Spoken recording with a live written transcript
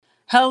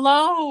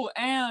Hello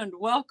and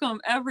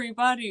welcome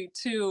everybody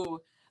to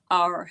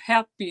our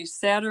Happy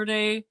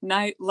Saturday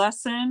night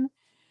lesson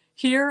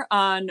here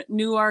on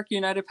Newark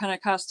United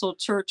Pentecostal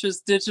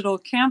Church's digital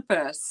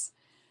campus.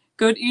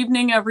 Good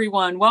evening,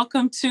 everyone.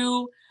 Welcome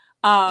to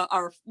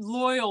our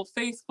loyal,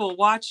 faithful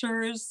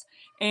watchers,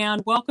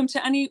 and welcome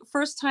to any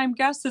first-time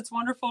guests. It's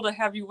wonderful to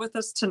have you with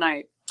us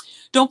tonight.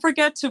 Don't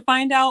forget to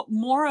find out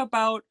more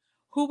about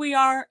who we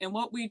are and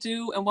what we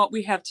do and what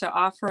we have to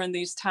offer in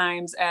these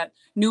times at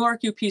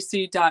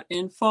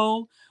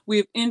newarkupc.info. We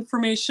have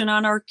information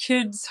on our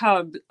Kids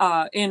Hub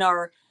in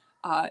our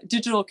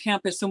digital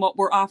campus and what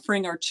we're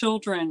offering our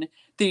children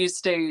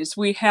these days.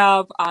 We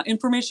have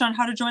information on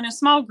how to join a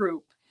small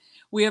group.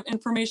 We have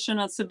information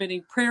on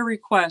submitting prayer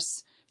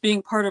requests,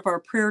 being part of our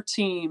prayer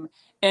team,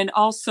 and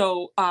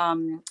also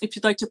if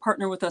you'd like to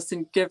partner with us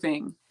in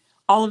giving.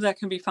 All of that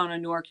can be found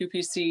on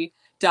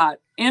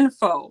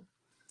newarkupc.info.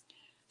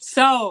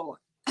 So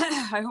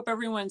I hope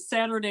everyone's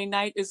Saturday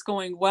night is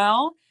going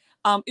well.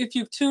 If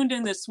you've tuned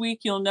in this week,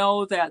 you'll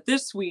know that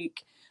this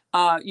week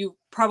you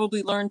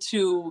probably learned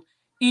to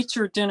eat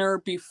your dinner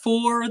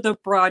before the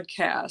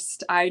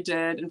broadcast. I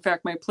did. In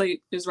fact, my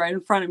plate is right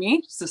in front of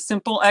me. It's a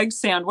simple egg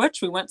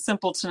sandwich. We went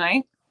simple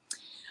tonight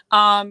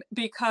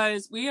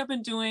because we have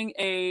been doing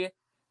a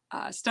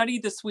study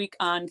this week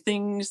on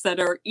things that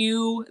are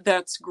ew,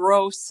 that's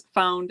gross,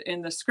 found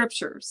in the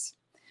scriptures.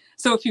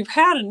 So if you've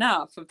had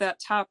enough of that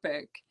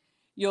topic,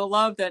 you'll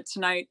love that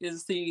tonight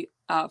is the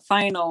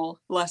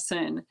final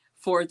lesson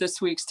for this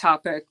week's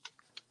topic.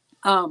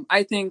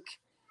 I think,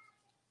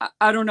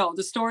 I don't know,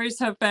 the stories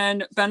have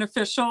been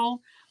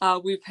beneficial.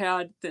 We've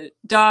had the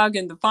dog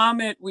and the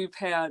vomit. We've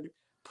had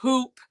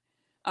poop.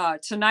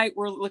 Tonight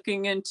we're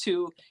looking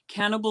into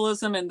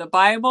cannibalism in the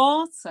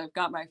Bible. So I've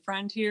got my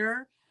friend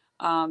here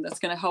that's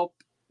going to help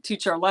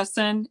teach our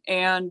lesson.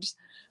 And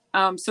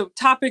so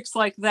topics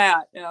like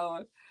that,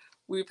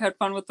 we've had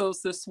fun with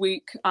those this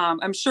week.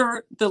 I'm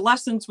sure the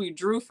lessons we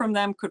drew from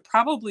them could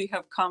probably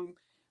have come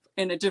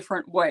in a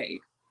different way.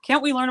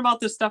 Can't we learn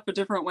about this stuff a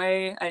different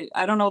way?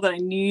 I don't know that I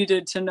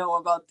needed to know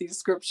about these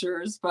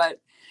scriptures,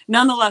 but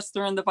nonetheless,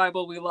 they're in the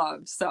Bible we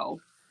love. So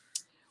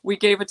we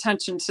gave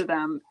attention to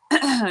them,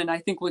 and I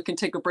think we can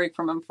take a break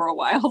from them for a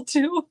while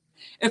too.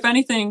 If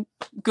anything,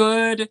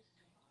 good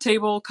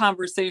table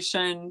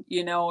conversation,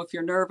 if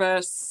you're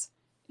nervous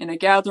in a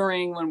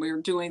gathering, when we're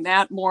doing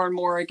that more and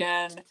more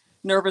again,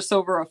 nervous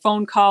over a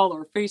phone call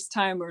or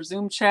FaceTime or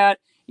Zoom chat,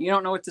 you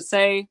don't know what to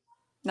say,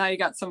 now you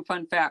got some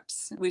fun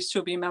facts. At least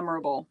you'll be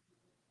memorable.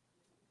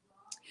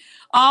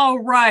 All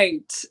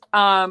right.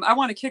 I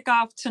want to kick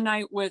off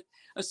tonight with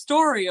a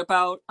story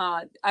about,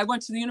 I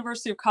went to the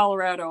University of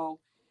Colorado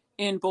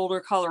in Boulder,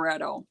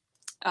 Colorado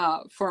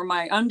for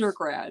my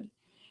undergrad.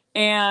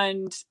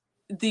 And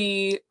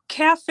the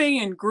cafe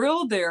and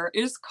grill there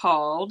is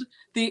called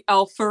the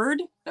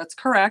Alfred, that's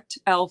correct,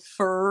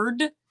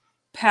 Alfred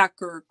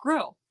Packer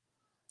Grill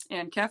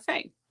and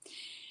Cafe.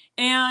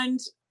 And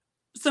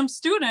some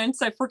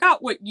students, I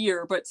forgot what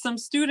year, but some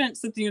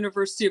students at the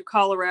University of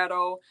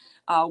Colorado,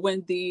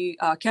 when the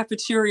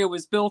cafeteria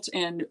was built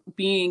and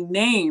being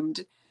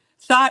named,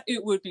 thought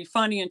it would be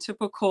funny and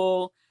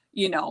typical,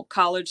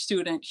 college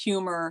student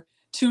humor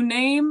to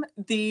name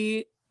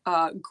the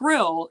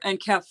grill and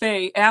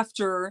cafe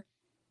after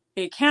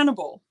a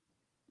cannibal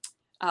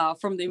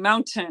from the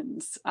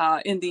mountains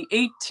in the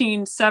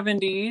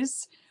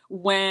 1870s,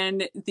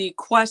 when the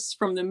quest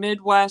from the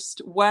Midwest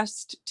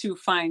west to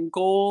find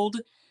gold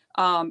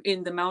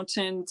in the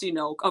mountains,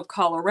 of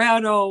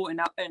Colorado and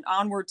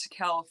onward to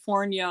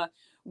California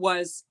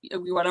was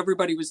what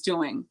everybody was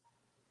doing.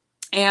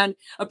 And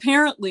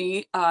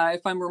apparently,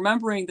 if I'm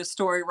remembering the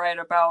story right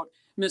about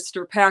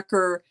Mr.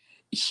 Packer,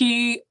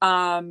 he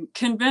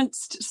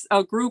convinced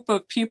a group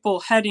of people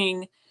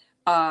heading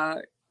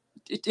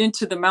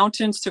into the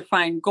mountains to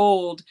find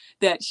gold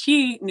that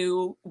he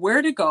knew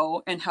where to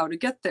go and how to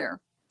get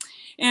there.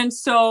 And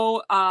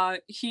so I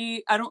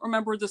don't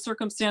remember the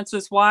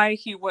circumstances why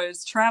he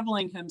was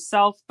traveling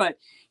himself, but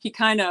he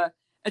kind of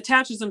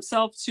attaches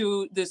himself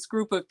to this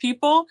group of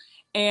people.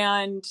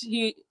 And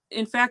he,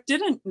 in fact,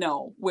 didn't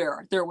know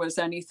where there was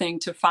anything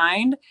to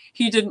find.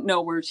 He didn't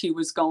know where he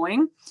was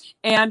going.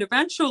 And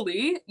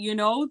eventually,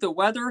 the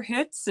weather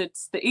hits.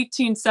 It's the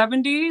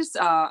 1870s.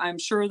 I'm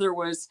sure there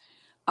was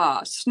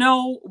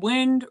snow,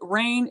 wind,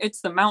 rain. It's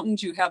the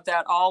mountains. You have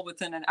that all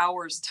within an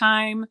hour's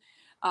time.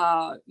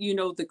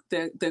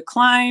 The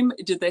climb,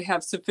 did they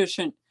have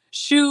sufficient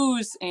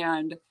shoes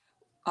and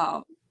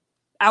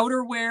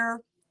outerwear?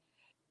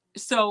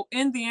 So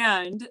in the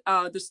end,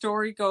 the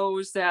story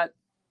goes that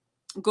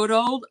good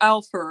old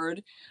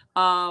Alfred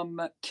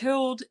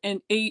killed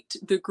and ate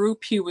the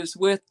group he was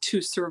with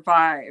to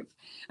survive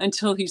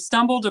until he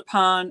stumbled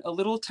upon a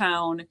little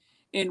town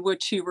in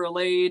which he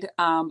relayed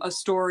a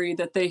story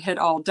that they had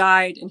all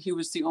died and he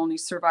was the only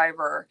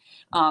survivor,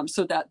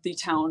 so that the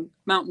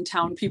mountain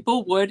town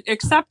people would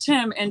accept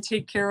him and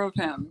take care of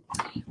him,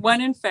 when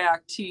in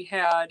fact he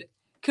had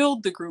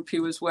killed the group he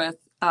was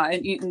with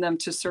and eaten them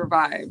to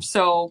survive.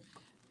 So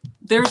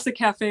there's the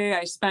cafe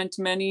I spent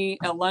many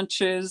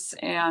lunches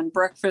and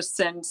breakfasts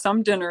and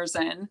some dinners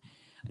in,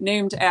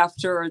 named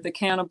after the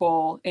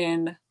cannibal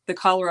in the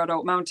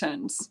Colorado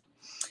mountains.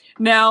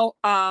 Now,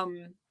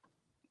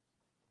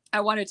 I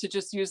wanted to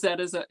just use that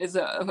as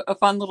a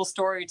fun little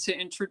story to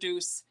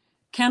introduce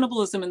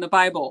cannibalism in the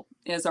Bible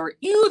as our,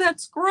 ew,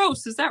 that's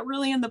gross. Is that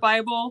really in the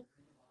Bible?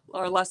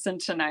 Our lesson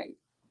tonight.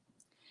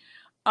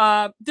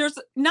 There's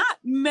not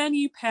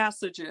many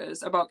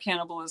passages about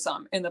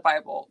cannibalism in the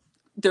Bible.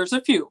 There's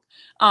a few.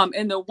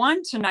 And the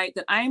one tonight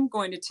that I'm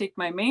going to take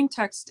my main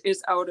text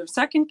is out of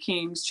 2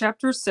 Kings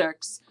chapter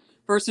 6,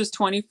 verses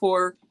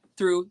 24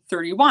 through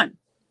 31.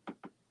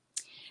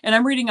 And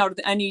I'm reading out of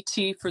the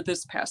NET for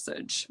this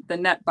passage, the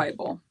Net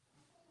Bible.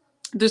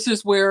 This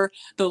is where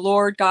the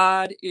Lord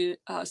God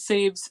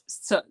saves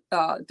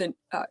the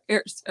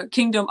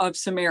kingdom of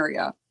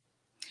Samaria.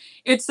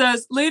 It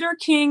says, later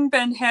King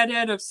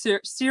Ben-Hadad of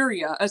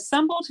Syria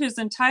assembled his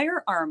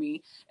entire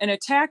army and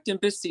attacked and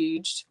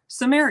besieged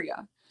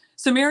Samaria.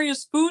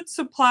 Samaria's food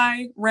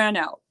supply ran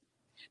out.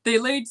 They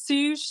laid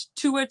siege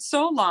to it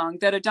so long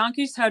that a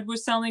donkey's head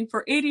was selling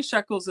for 80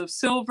 shekels of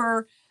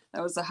silver.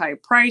 That was a high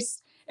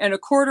price. And a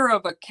quarter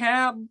of a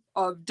cab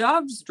of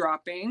doves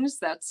droppings,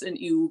 that's an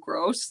ew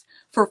gross,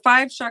 for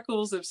 5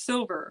 shekels of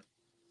silver.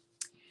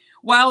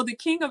 While the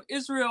king of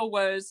Israel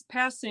was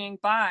passing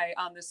by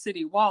on the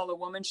city wall, a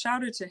woman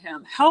shouted to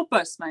him, "Help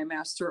us, my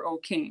master, O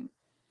king."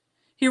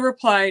 He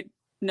replied,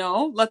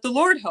 "No, let the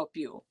Lord help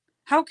you.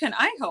 How can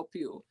I help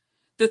you?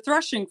 The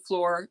threshing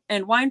floor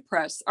and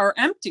winepress are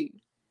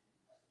empty."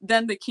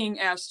 Then the king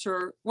asked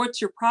her,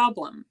 "What's your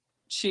problem?"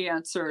 She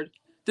answered,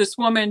 "This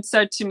woman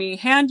said to me,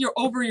 'Hand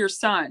over your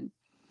son.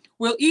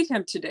 We'll eat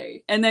him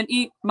today and then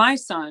eat my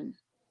son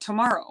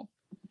tomorrow.'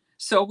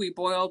 So we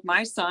boiled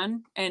my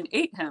son and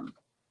ate him.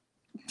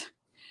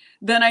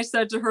 Then I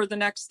said to her the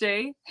next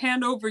day,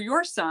 'Hand over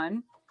your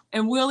son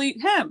and we'll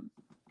eat him.'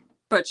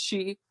 But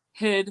she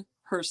hid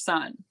her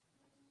son."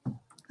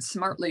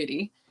 Smart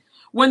lady.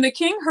 When the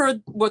king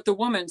heard what the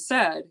woman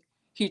said,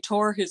 he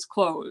tore his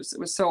clothes. It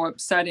was so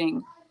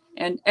upsetting.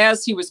 And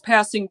as he was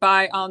passing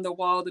by on the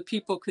wall, the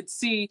people could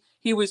see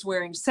he was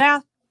wearing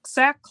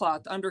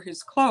sackcloth under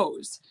his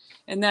clothes.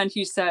 And then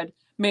he said,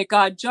 "May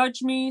God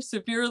judge me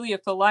severely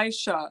if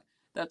Elisha,"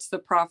 that's the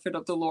prophet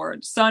of the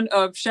Lord, "son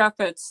of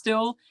Shaphat,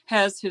 still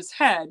has his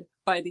head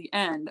by the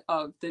end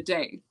of the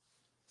day."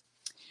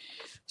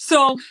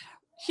 So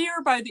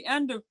here by the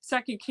end of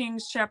 2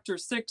 Kings chapter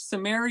 6,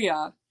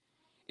 Samaria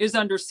is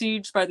under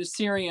siege by the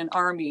Syrian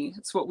army.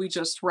 That's what we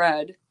just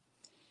read.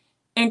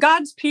 And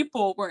God's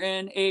people were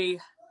in a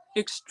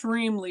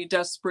extremely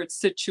desperate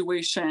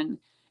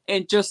situation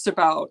in just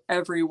about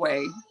every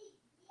way.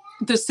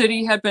 The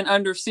city had been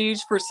under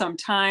siege for some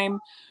time.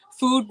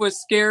 Food was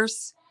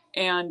scarce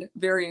and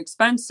very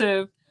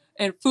expensive,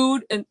 and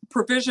food and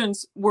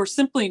provisions were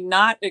simply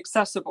not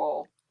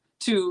accessible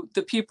to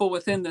the people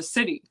within the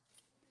city.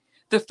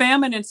 The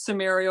famine in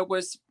Samaria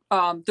was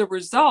the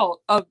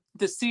result of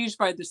the siege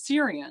by the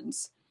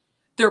Syrians,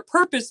 their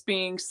purpose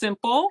being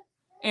simple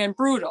and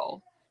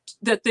brutal,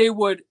 that they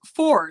would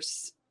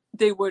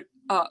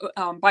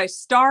by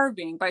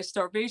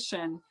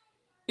starvation,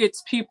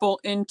 its people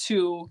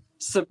into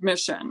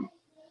submission.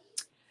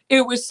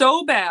 It was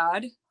so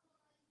bad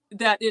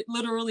that it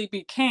literally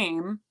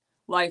became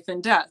life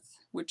and death,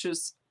 which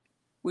is,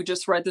 we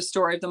just read the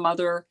story of the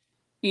mother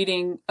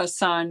eating a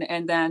son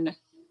and then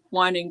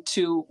wanting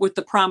to, with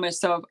the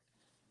promise of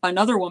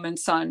another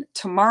woman's son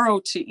tomorrow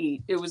to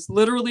eat. It was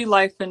literally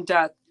life and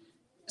death.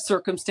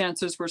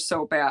 Circumstances were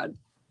so bad.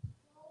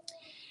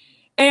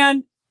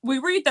 And we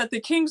read that the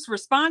king's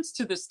response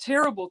to this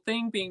terrible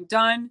thing being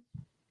done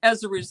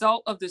as a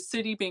result of the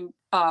city being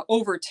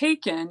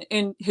overtaken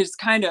in his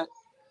kind of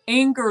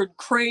angered,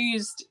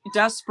 crazed,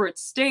 desperate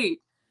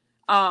state,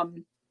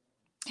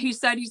 he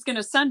said he's going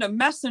to send a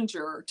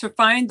messenger to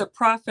find the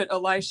prophet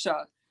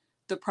Elisha,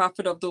 the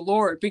prophet of the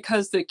Lord,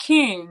 because the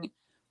king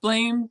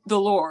blamed the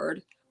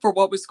Lord for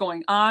what was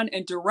going on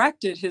and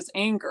directed his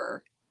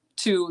anger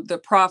to the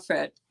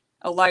prophet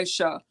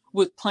Elisha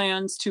with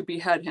plans to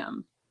behead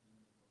him.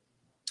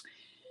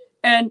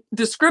 And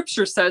the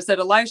scripture says that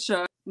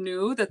Elisha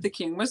knew that the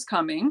king was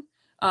coming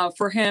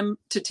for him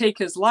to take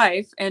his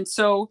life. And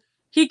so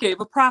he gave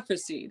a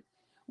prophecy.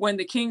 When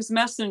the king's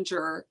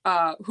messenger,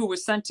 who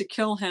was sent to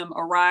kill him,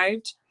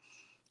 arrived,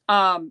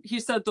 he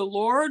said the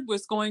Lord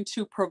was going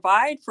to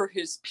provide for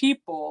his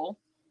people,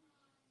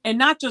 and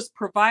not just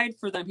provide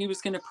for them, he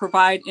was going to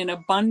provide in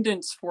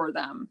abundance for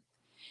them.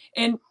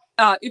 And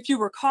if you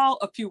recall,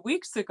 a few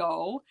weeks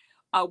ago,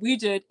 we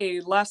did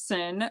a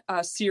lesson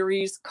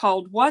series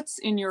called What's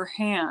in Your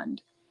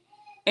Hand?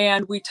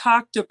 And we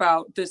talked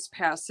about this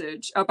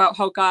passage, about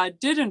how God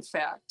did, in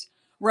fact,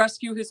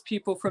 rescue his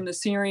people from the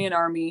Syrian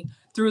army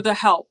through the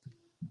help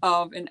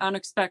of an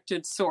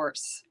unexpected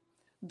source,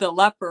 the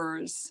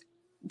lepers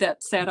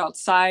that sat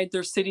outside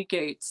their city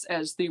gates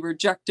as the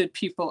rejected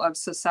people of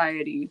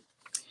society.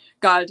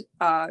 God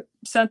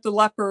sent the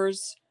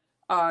lepers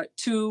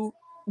to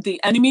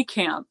the enemy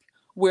camp,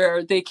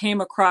 where they came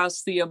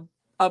across the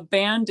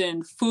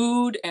abandon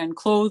food and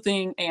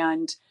clothing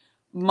and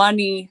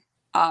money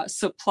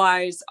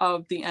supplies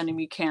of the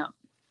enemy camp.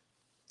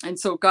 And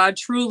so God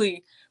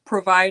truly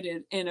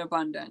provided in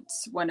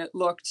abundance when it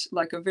looked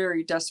like a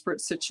very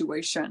desperate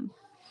situation.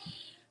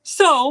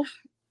 So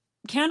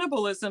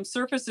cannibalism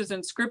surfaces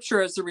in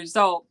scripture as a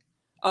result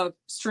of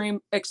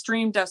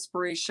extreme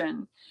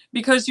desperation,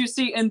 because you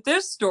see in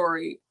this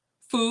story,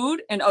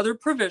 food and other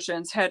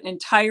provisions had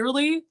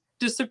entirely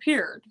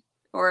disappeared,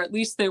 or at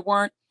least they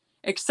weren't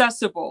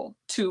accessible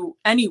to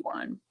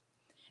anyone.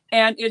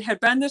 And it had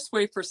been this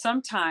way for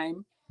some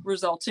time,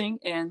 resulting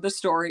in the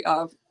story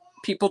of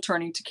people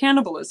turning to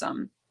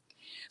cannibalism.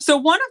 So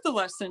one of the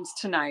lessons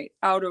tonight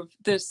out of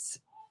this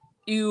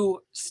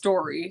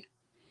story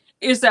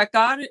is that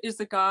God is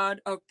a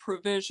God of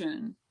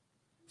provision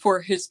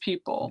for his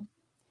people,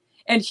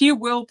 and he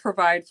will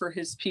provide for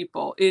his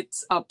people.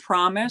 It's a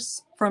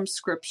promise from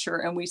scripture,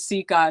 and we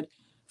see God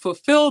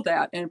fulfill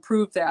that and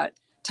prove that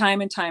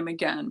time and time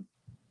again,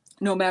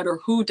 no matter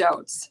who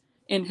doubts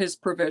in his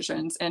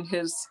provisions and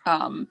his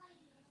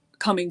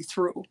coming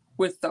through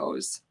with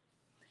those.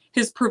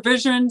 His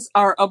provisions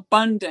are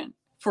abundant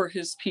for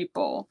his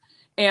people.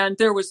 And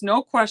there was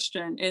no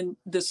question in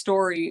the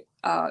story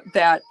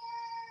that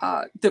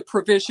the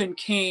provision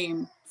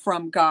came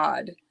from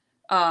God,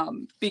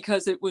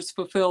 because it was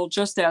fulfilled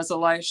just as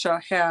Elisha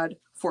had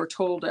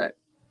foretold it.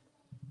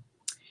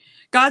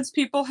 God's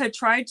people had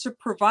tried to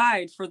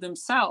provide for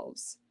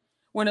themselves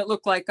when it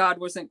looked like God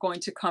wasn't going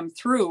to come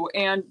through,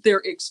 and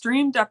their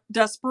extreme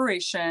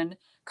desperation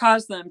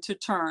caused them to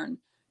turn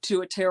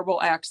to a terrible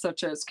act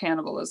such as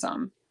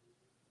cannibalism.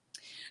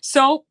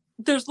 So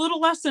there's little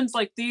lessons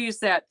like these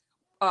that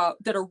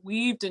are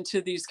weaved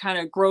into these kind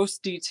of gross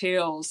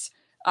details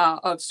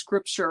of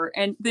scripture,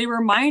 and they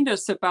remind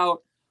us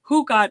about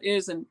who God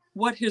is and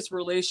what his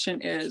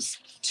relation is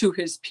to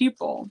his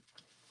people.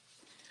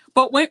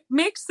 But what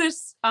makes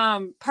this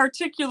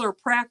particular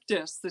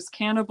practice, this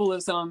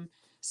cannibalism,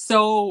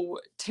 so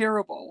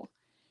terrible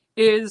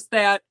is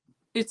that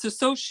it's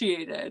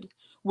associated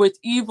with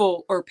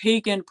evil or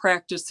pagan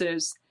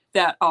practices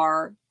that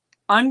are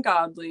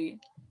ungodly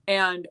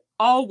and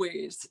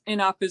always in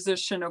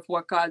opposition of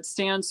what God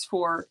stands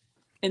for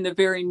in the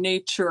very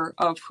nature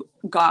of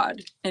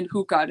God and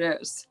who God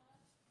is.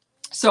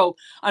 So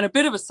on a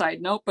bit of a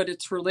side note, but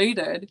it's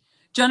related,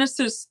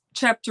 Genesis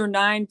chapter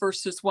 9,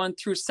 verses 1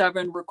 through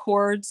 7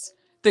 records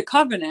the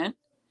covenant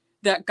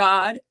that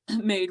God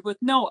made with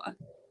Noah.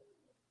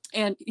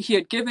 And he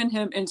had given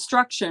him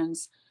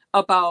instructions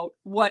about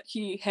what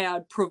he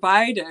had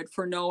provided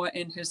for Noah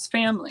and his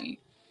family.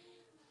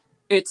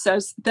 It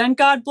says, "Then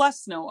God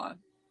blessed Noah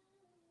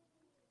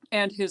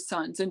and his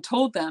sons and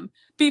told them,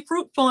 'Be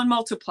fruitful and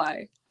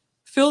multiply,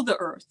 fill the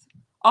earth,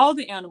 all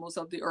the animals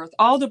of the earth,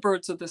 all the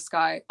birds of the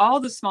sky, all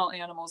the small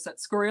animals that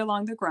scurry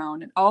along the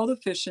ground, and all the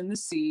fish in the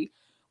sea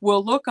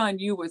will look on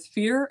you with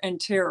fear and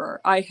terror.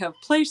 I have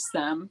placed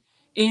them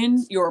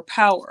in your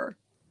power.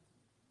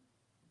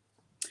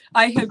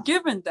 I have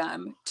given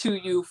them to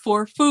you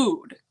for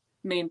food,'"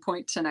 main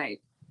point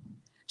tonight,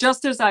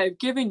 "just as I have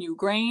given you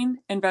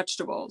grain and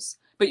vegetables,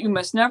 but you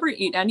must never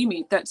eat any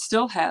meat that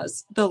still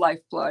has the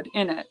lifeblood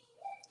in it.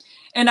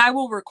 And I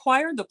will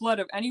require the blood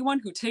of anyone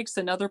who takes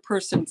another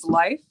person's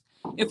life.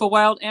 If a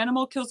wild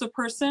animal kills a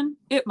person,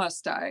 it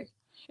must die.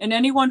 And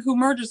anyone who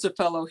murders a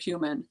fellow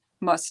human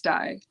must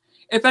die.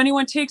 If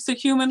anyone takes a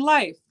human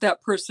life,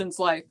 that person's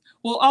life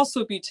will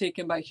also be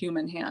taken by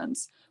human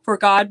hands. For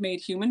God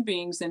made human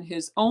beings in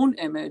his own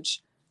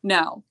image.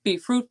 Now, be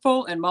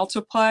fruitful and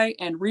multiply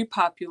and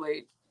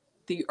repopulate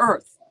the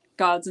earth."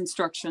 God's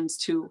instructions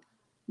to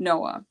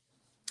Noah.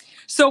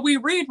 So we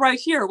read right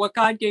here what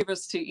God gave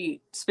us to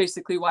eat. It's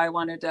basically why I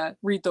wanted to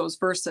read those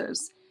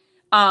verses.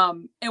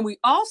 And we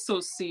also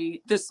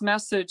see this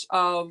message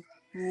of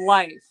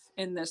life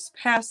in this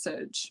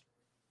passage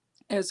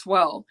as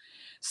well.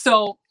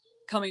 So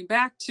coming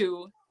back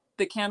to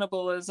the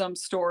cannibalism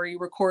story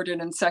recorded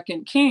in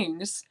 2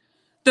 Kings,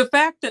 the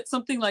fact that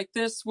something like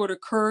this would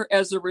occur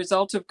as a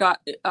result of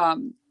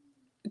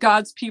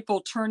God's people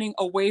turning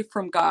away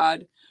from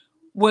God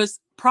was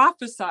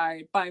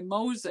prophesied by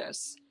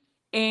Moses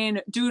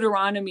in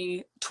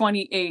Deuteronomy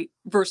 28,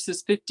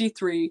 verses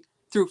 53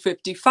 through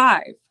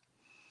 55.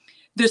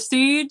 The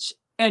siege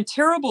and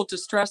terrible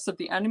distress of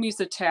the enemy's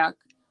attack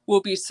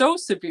will be so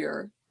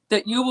severe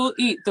that you will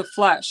eat the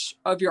flesh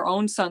of your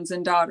own sons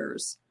and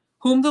daughters,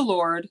 whom the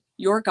Lord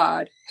your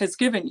God has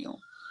given you.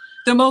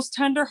 The most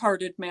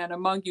tender-hearted man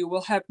among you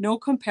will have no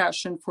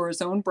compassion for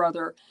his own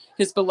brother,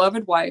 his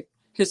beloved wife,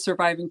 his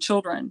surviving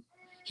children.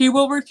 He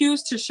will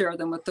refuse to share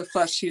them with the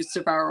flesh he is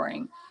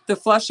devouring, the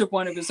flesh of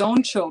one of his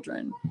own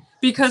children,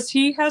 because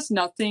he has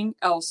nothing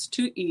else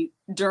to eat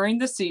during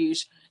the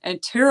siege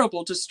and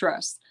terrible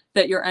distress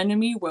that your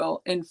enemy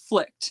will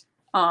inflict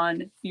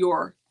on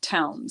your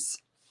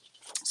towns.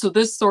 So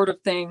this sort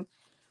of thing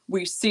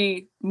we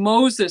see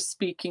Moses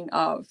speaking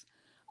of,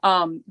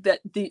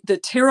 that the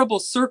terrible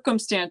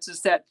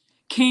circumstances that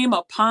came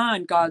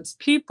upon God's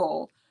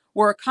people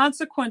were a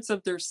consequence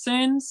of their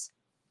sins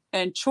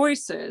and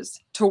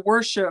choices to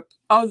worship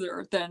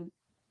other than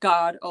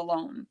God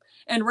alone.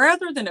 And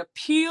rather than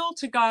appeal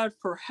to God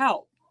for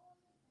help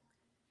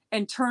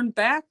and turn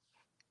back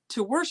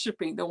to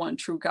worshiping the one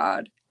true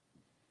God,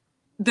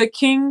 the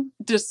king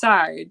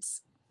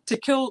decides to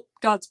kill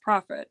God's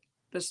prophet,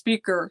 the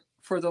speaker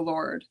for the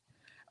Lord,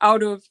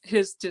 out of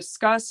his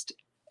disgust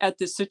at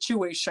the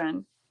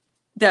situation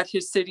that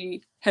his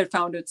city had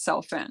found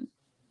itself in.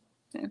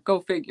 Go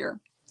figure.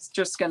 It's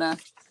just going to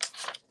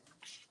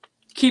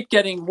keep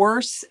getting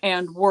worse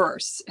and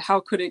worse. How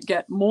could it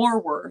get more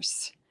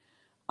worse?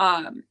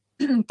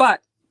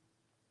 But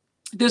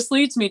this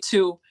leads me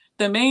to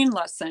the main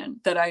lesson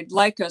that I'd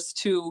like us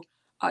to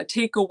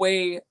take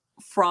away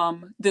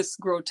from this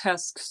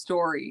grotesque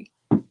story.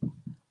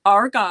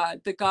 Our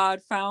God, the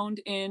God found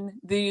in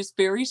these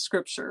very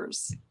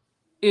scriptures,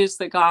 is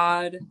the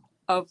God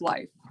of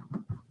life.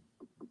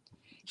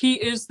 He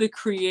is the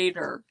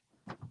creator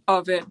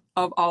of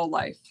all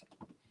life.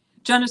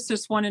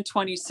 Genesis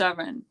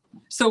 1:27.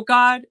 So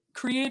God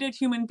created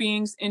human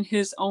beings in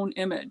his own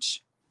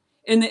image.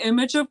 In the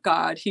image of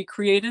God, he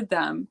created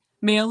them,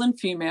 male and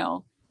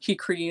female, he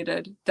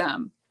created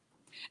them.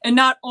 And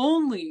not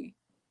only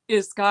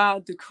is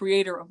God the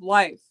creator of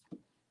life,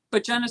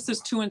 but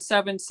Genesis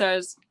 2:7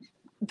 says,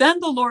 then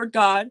the Lord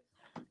God,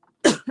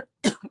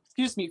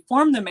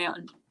 formed the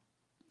man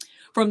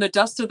from the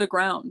dust of the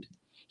ground.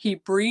 He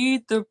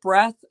breathed the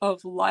breath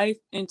of life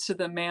into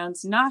the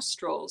man's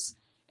nostrils,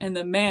 and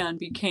the man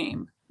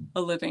became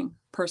a living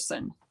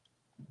person.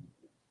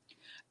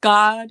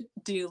 God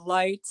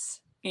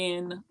delights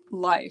in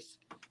life.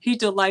 He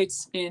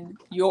delights in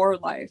your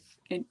life,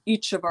 in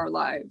each of our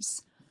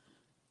lives.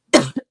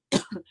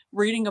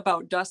 Reading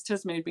about dust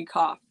has made me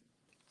cough.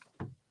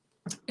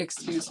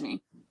 Excuse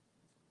me.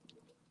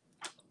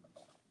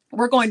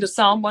 We're going to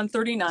Psalm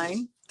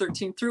 139,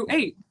 13 through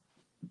 8.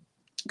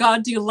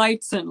 God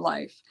delights in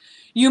life.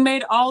 You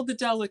made all the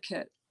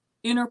delicate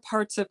inner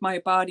parts of my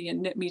body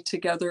and knit me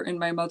together in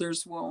my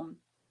mother's womb.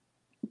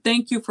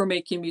 Thank you for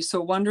making me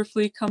so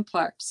wonderfully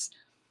complex.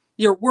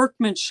 Your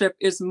workmanship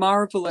is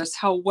marvelous.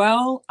 How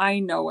well I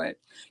know it.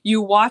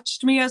 You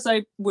watched me as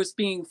I was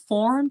being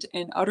formed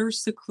in utter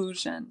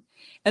seclusion,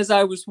 as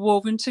I was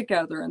woven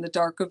together in the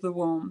dark of the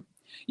womb.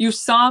 You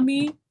saw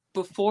me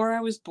before I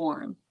was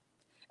born.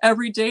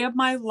 Every day of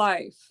my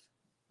life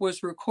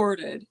was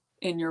recorded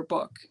in your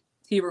book.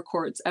 He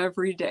records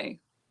every day.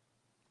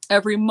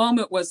 Every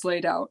moment was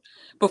laid out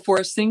before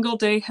a single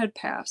day had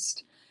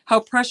passed.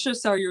 How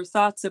precious are your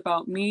thoughts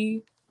about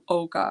me,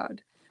 O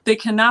God. They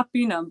cannot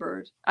be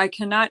numbered. I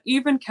cannot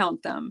even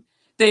count them.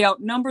 They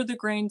outnumber the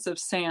grains of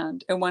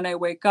sand, and when I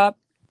wake up,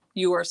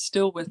 you are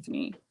still with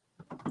me.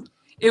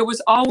 It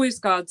was always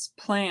God's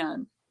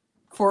plan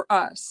for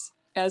us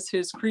as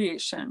his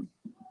creation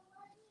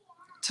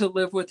to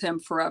live with him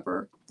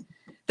forever.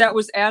 That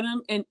was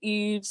Adam and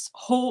Eve's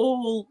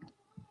whole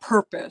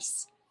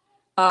purpose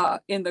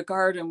in the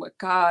garden with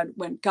God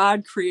when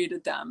God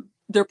created them.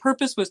 Their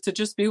purpose was to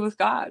just be with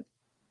God.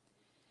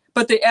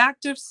 But the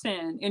act of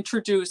sin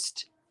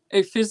introduced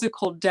a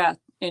physical death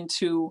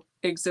into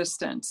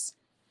existence.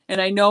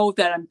 And I know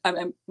that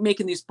I'm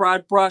making these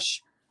broad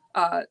brush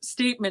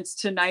statements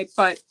tonight,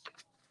 but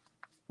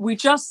we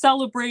just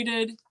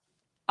celebrated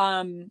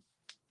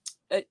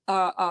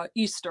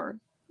Easter,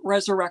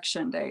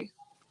 Resurrection Day,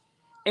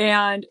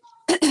 and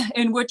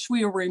in which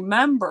we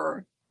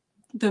remember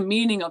the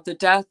meaning of the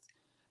death,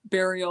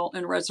 burial,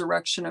 and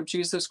resurrection of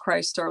Jesus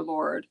Christ our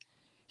Lord.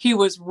 He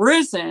was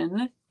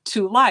risen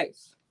to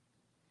life.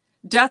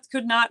 Death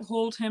could not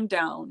hold him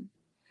down.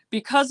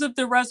 Because of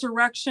the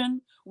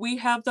resurrection, we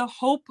have the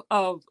hope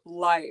of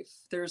life.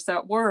 There's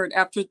that word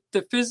after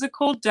the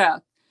physical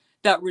death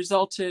that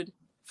resulted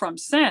from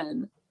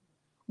sin,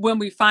 when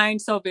we find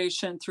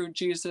salvation through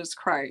Jesus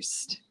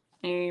Christ.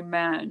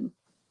 Amen.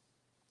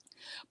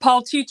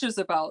 Paul teaches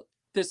about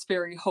this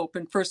very hope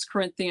in 1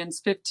 Corinthians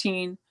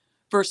 15,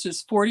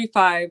 verses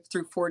 45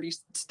 through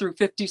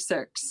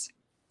 56.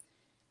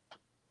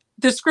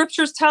 The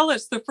scriptures tell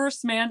us the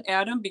first man,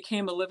 Adam,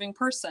 became a living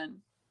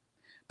person.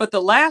 But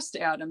the last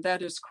Adam,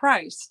 that is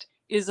Christ,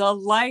 is a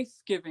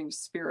life-giving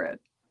spirit.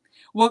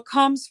 What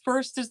comes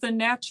first is the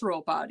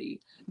natural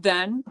body.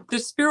 Then the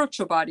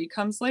spiritual body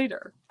comes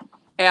later.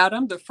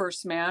 Adam, the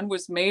first man,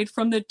 was made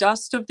from the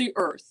dust of the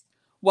earth,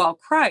 while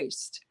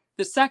Christ,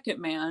 the second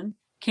man,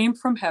 came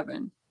from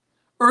heaven.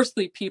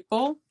 Earthly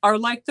people are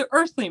like the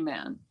earthly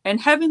man,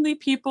 and heavenly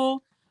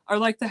people are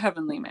like the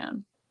heavenly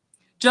man.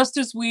 Just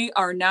as we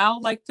are now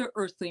like the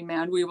earthly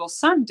man, we will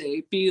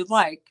someday be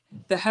like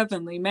the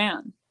heavenly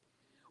man.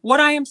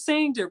 What I am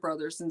saying, dear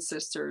brothers and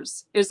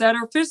sisters, is that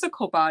our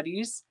physical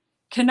bodies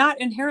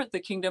cannot inherit the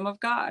kingdom of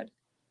God.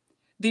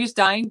 These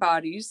dying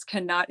bodies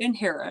cannot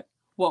inherit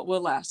what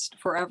will last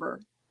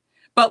forever.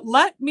 But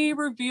let me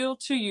reveal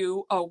to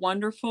you a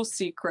wonderful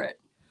secret.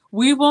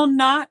 We will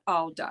not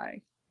all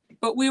die,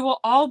 but we will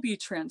all be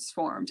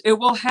transformed. It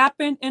will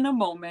happen in a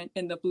moment,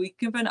 in the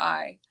blink of an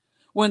eye,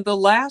 when the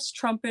last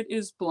trumpet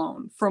is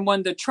blown. From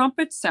when the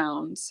trumpet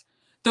sounds,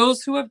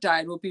 those who have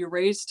died will be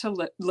raised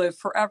to live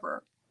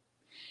forever.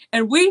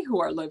 And we who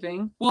are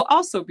living will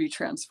also be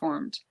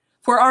transformed.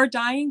 For our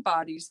dying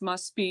bodies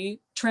must be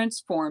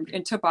transformed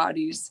into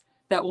bodies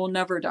that will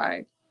never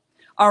die.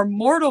 Our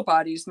mortal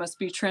bodies must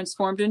be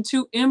transformed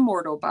into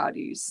immortal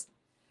bodies.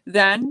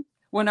 Then,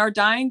 when our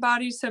dying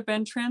bodies have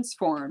been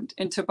transformed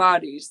into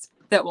bodies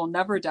that will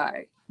never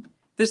die,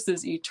 this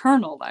is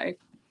eternal life,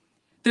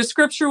 the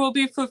scripture will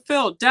be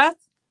fulfilled.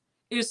 Death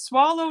is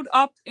swallowed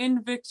up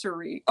in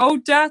victory. O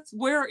death,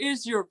 where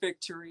is your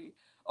victory?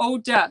 O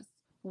death,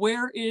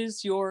 where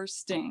is your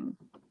sting?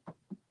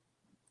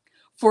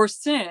 For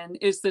sin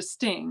is the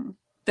sting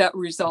that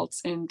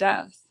results in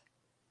death,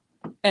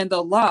 and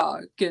the law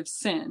gives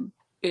sin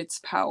its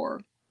power.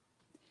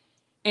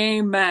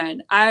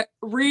 Amen.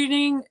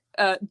 Reading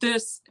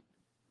this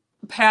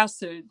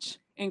passage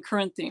in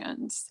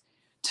Corinthians,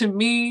 to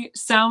me,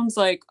 sounds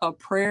like a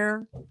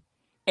prayer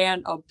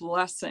and a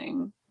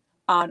blessing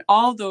on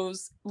all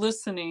those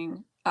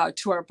listening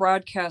to our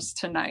broadcast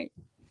tonight.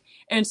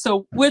 And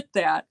so with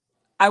that,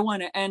 I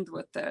want to end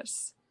with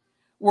this.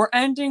 We're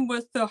ending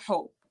with the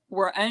hope.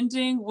 We're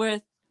ending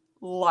with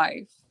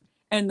life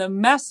and the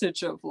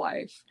message of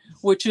life,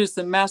 which is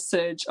the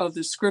message of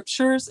the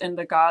scriptures and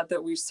the God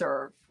that we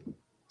serve.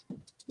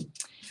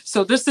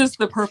 So this is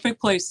the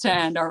perfect place to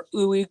end our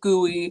ooey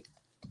gooey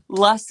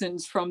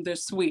lessons from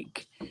this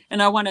week.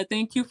 And I want to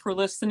thank you for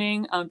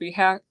listening on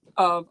behalf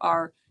of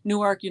our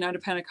Newark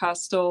United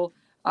Pentecostal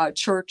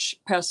Church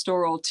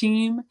pastoral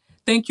team.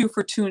 Thank you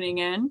for tuning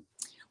in.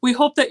 We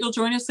hope that you'll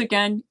join us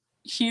again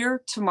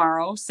here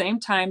tomorrow, same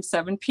time,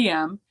 7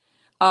 p.m.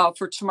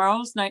 For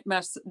tomorrow's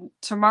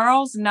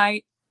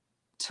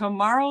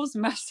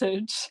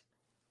message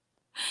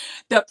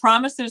that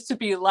promises to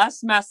be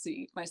less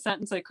messy. My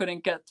sentence I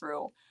couldn't get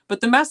through,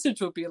 but the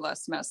message will be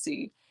less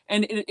messy.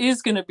 And it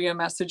is going to be a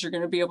message you're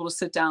going to be able to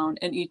sit down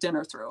and eat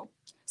dinner through.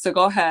 So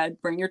go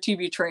ahead, bring your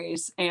TV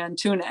trays and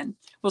tune in.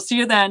 We'll see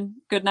you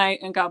then. Good night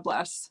and God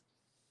bless.